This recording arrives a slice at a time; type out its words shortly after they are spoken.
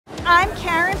I'm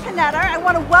Karen Panetta. I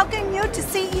want to welcome you to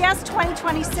CES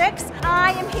 2026.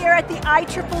 I am here at the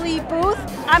IEEE booth.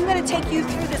 I'm going to take you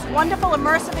through this wonderful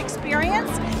immersive experience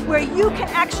where you can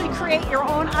actually create your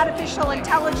own artificial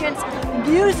intelligence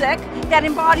music that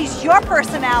embodies your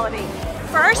personality.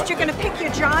 First, you're going to pick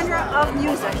your genre of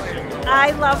music.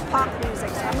 I love pop music,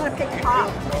 so I'm going to pick pop.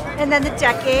 And then the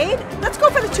decade, let's go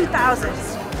for the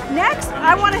 2000s. Next,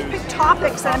 I want to pick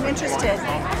topics that I'm interested in.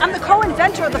 I'm the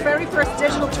co-inventor of the very first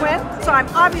digital twin, so I'm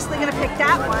obviously going to pick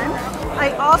that one.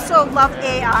 I also love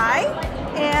AI,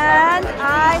 and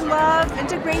I love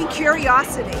integrating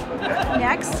curiosity.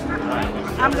 Next,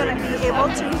 I'm going to be able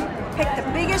to pick the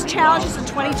biggest challenges in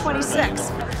 2026.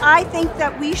 I think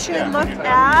that we should look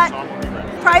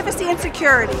at privacy and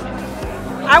security.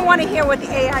 I want to hear what the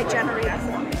AI generated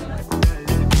for me.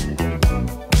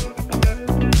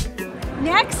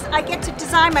 Next, I get to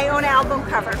design my own album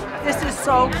cover. This is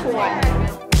so cool.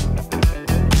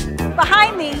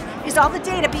 Behind me is all the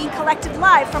data being collected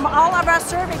live from all of our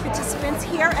survey participants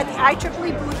here at the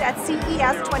IEEE booth at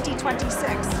CES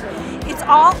 2026. It's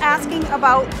all asking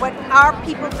about what our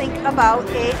people think about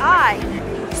AI.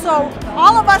 So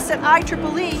all of us at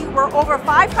IEEE were over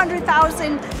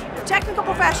 500,000 technical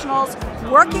professionals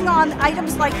working on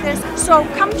items like this. So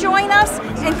come join us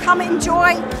and come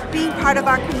enjoy being part of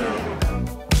our community.